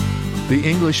The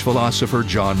English philosopher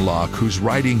John Locke, whose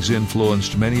writings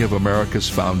influenced many of America's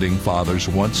founding fathers,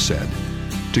 once said,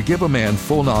 "To give a man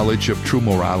full knowledge of true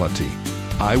morality,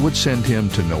 I would send him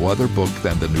to no other book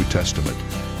than the New Testament."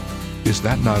 Is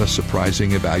that not a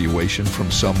surprising evaluation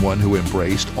from someone who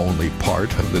embraced only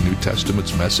part of the New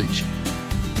Testament's message?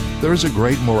 There is a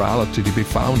great morality to be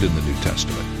found in the New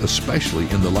Testament, especially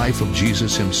in the life of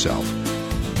Jesus himself.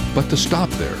 But to stop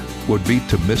there would be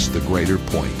to miss the greater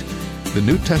point. The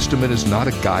New Testament is not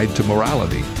a guide to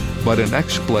morality, but an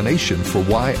explanation for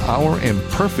why our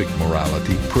imperfect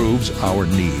morality proves our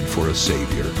need for a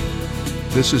Savior.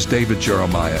 This is David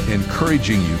Jeremiah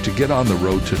encouraging you to get on the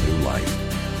road to new life.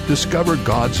 Discover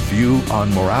God's view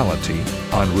on morality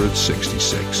on Route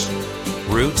 66.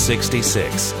 Route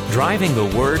 66, driving the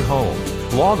word home.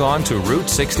 Log on to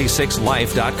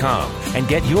Route66Life.com and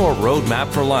get your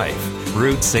roadmap for life.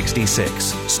 Route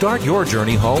 66. Start your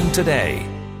journey home today.